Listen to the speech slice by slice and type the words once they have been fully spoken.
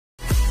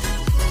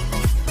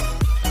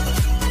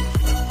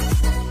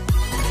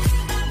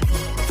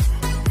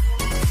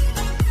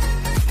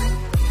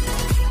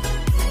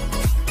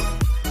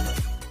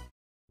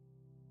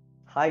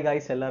Hi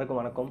guys, எல்லாருக்கும்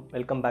வணக்கம்.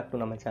 Welcome back to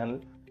நம்ம சேனல்.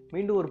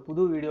 மீண்டும் ஒரு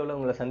புது வீடியோவில்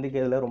உங்களை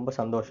சந்திக்கிறதுல ரொம்ப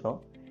சந்தோஷம்.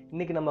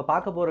 இன்றைக்கி நம்ம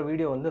பார்க்க போகிற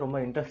வீடியோ ரொம்ப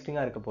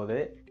இன்ட்ரெஸ்டிங்காக இருக்க போகுது.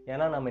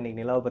 ஏன்னா நம்ம இன்றைக்கி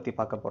நிலாவை பற்றி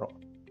பார்க்க போகிறோம்.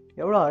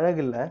 எவ்வளோ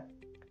அழகு இல்லை?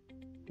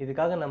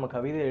 இதுக்காக நம்ம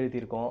கவிதை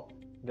எழுதியிருக்கோம்.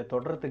 இதை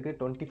தொடர்றதுக்கு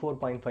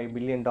 $24.5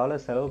 பில்லியன்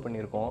செலவு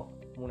பண்ணியிருக்கோம்.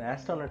 3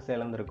 ஆஸ்ட்ரானட்ஸ்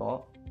இழந்திருக்கோம்.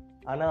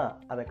 ஆனால்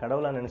அதை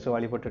கடவுளாக நினச்சி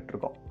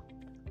வழிபட்டுருக்கோம்.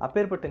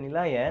 அப்பேற்பட்ட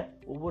நிலா ஏன்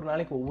ஒவ்வொரு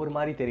நாளைக்கு ஒவ்வொரு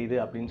மாதிரி தெரியுது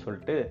அப்படின்னு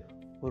சொல்லிட்டு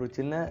ஒரு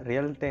சின்ன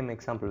ரியல் டைம்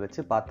எக்ஸாம்பிள்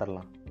வச்சு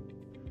பார்த்துடலாம்.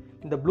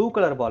 இந்த ப்ளூ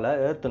கலர் பாலை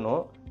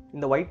எர்த்தனும்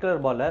இந்த ஒயிட்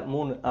கலர் பாலை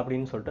மூணு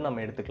அப்படின்னு சொல்லிட்டு நம்ம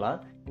எடுத்துக்கலாம்.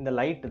 இந்த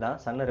லைட்டு தான்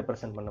சன்னை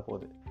ரெப்ரசென்ட் பண்ண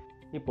போகுது.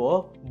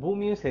 இப்போது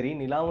பூமியும் சரி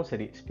நிலாவும்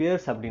சரி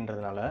ஸ்பியர்ஸ்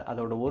அப்படின்றதுனால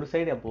அதோட ஒரு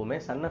சைடு எப்போவுமே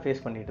சன்னை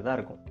ஃபேஸ் பண்ணிட்டு தான்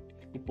இருக்கும்.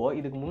 இப்போது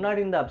இதுக்கு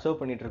முன்னாடி இருந்து அப்சர்வ்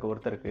பண்ணிட்டு இருக்க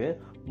ஒருத்தருக்கு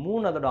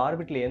மூணு அதோட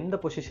ஆர்பிட்டில் எந்த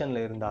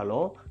பொசிஷனில்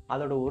இருந்தாலும்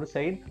அதோட ஒரு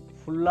சைடு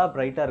ஃபுல்லாக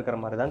பிரைட்டாக இருக்கிற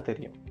மாதிரி தான்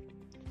தெரியும்.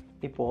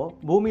 இப்போது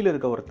பூமியில்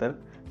இருக்க ஒருத்தர்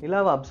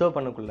நிலாவை அப்சர்வ்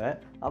பண்ணக்குள்ள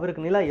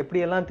அவருக்கு நிலா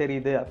எப்படியெல்லாம்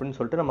தெரியுது அப்படின்னு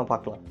சொல்லிட்டு நம்ம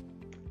பார்க்கலாம்.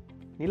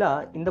 நிலா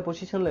இந்த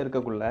பொசிஷனில்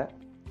இருக்கக்குள்ள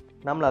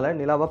நம்மளால்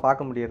நிலாவை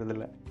பார்க்க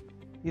முடியறதில்ல.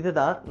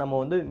 இதுதான்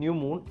நம்ம நியூ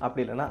மூன்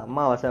அப்படி இல்லைன்னா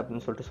அமாவாசை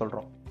அப்படின்னு சொல்லிட்டு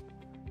சொல்கிறோம்.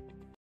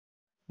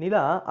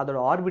 நிலா அதோட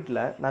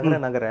ஆர்பிட்டில்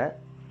நகர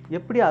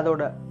எப்படி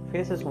அதோட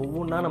ஃபேஸஸ்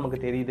ஒவ்வொன்றா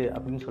நமக்கு தெரியுது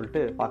அப்படின்னு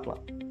சொல்லிட்டு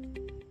பார்க்கலாம்.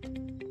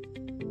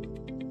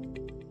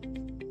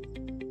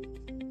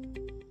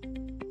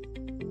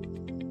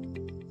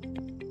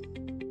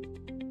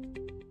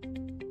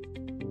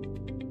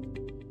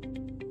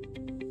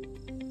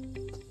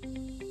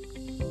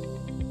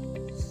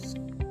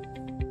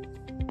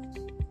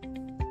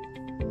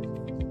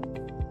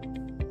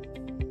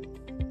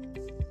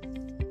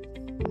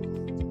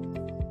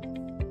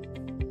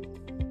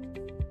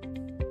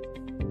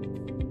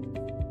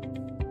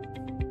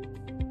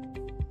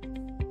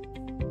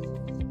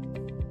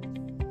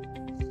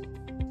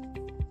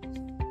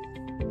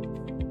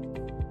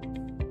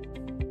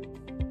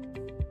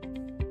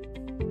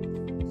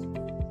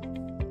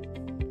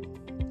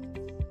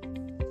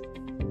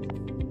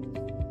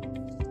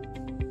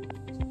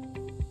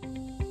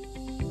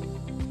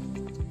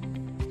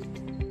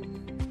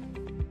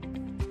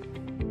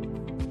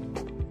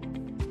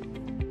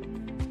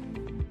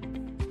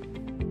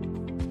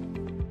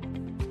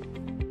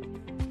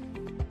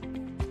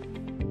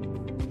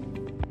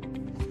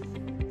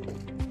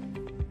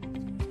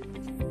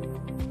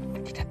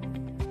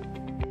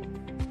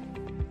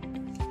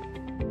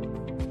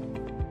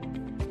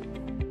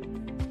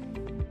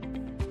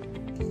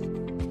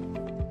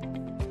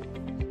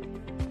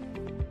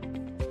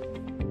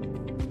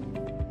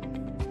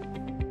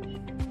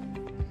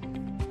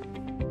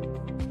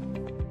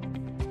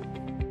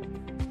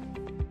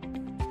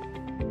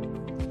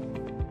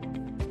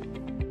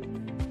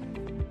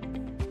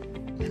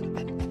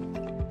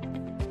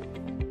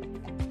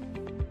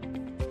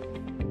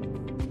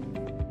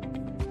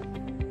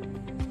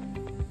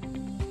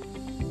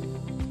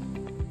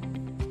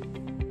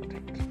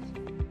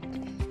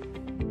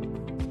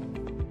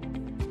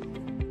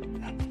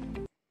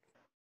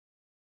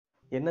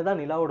 என்னதான்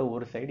நிலாவோட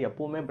ஒரு சைடு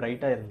எப்பவுமே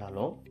பிரைட்டாக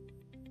இருந்தாலும்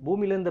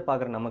பூமியிலேருந்து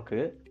பார்க்குற நமக்கு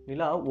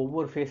நிலா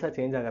ஒவ்வொரு ஃபேஸாக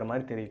சேஞ்ச் ஆகிற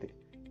மாதிரி தெரியுது.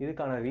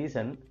 இதுக்கான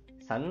ரீசன்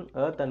சன்,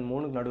 எர்த் அண்ட்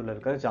மூணுக்கு நடுவில்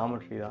இருக்கிற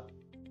ஜாமெட்ரி தான்.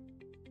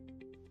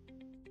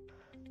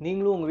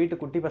 நீங்களும் உங்கள்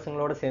வீட்டு குட்டி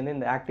பசங்களோட சேர்ந்து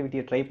இந்த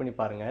ஆக்டிவிட்டியை ட்ரை பண்ணி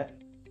பாருங்கள்.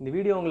 இந்த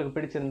வீடியோ உங்களுக்கு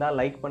பிடிச்சிருந்தா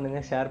லைக்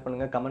பண்ணுங்கள், ஷேர்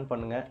பண்ணுங்கள், கமெண்ட்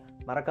பண்ணுங்கள்.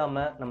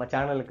 மறக்காமல் நம்ம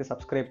சேனலுக்கு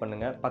சப்ஸ்கிரைப்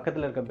பண்ணுங்கள்.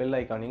 பக்கத்தில் இருக்க பெல்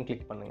ஐக்கானையும்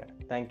கிளிக் பண்ணுங்கள்.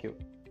 தேங்க்யூ.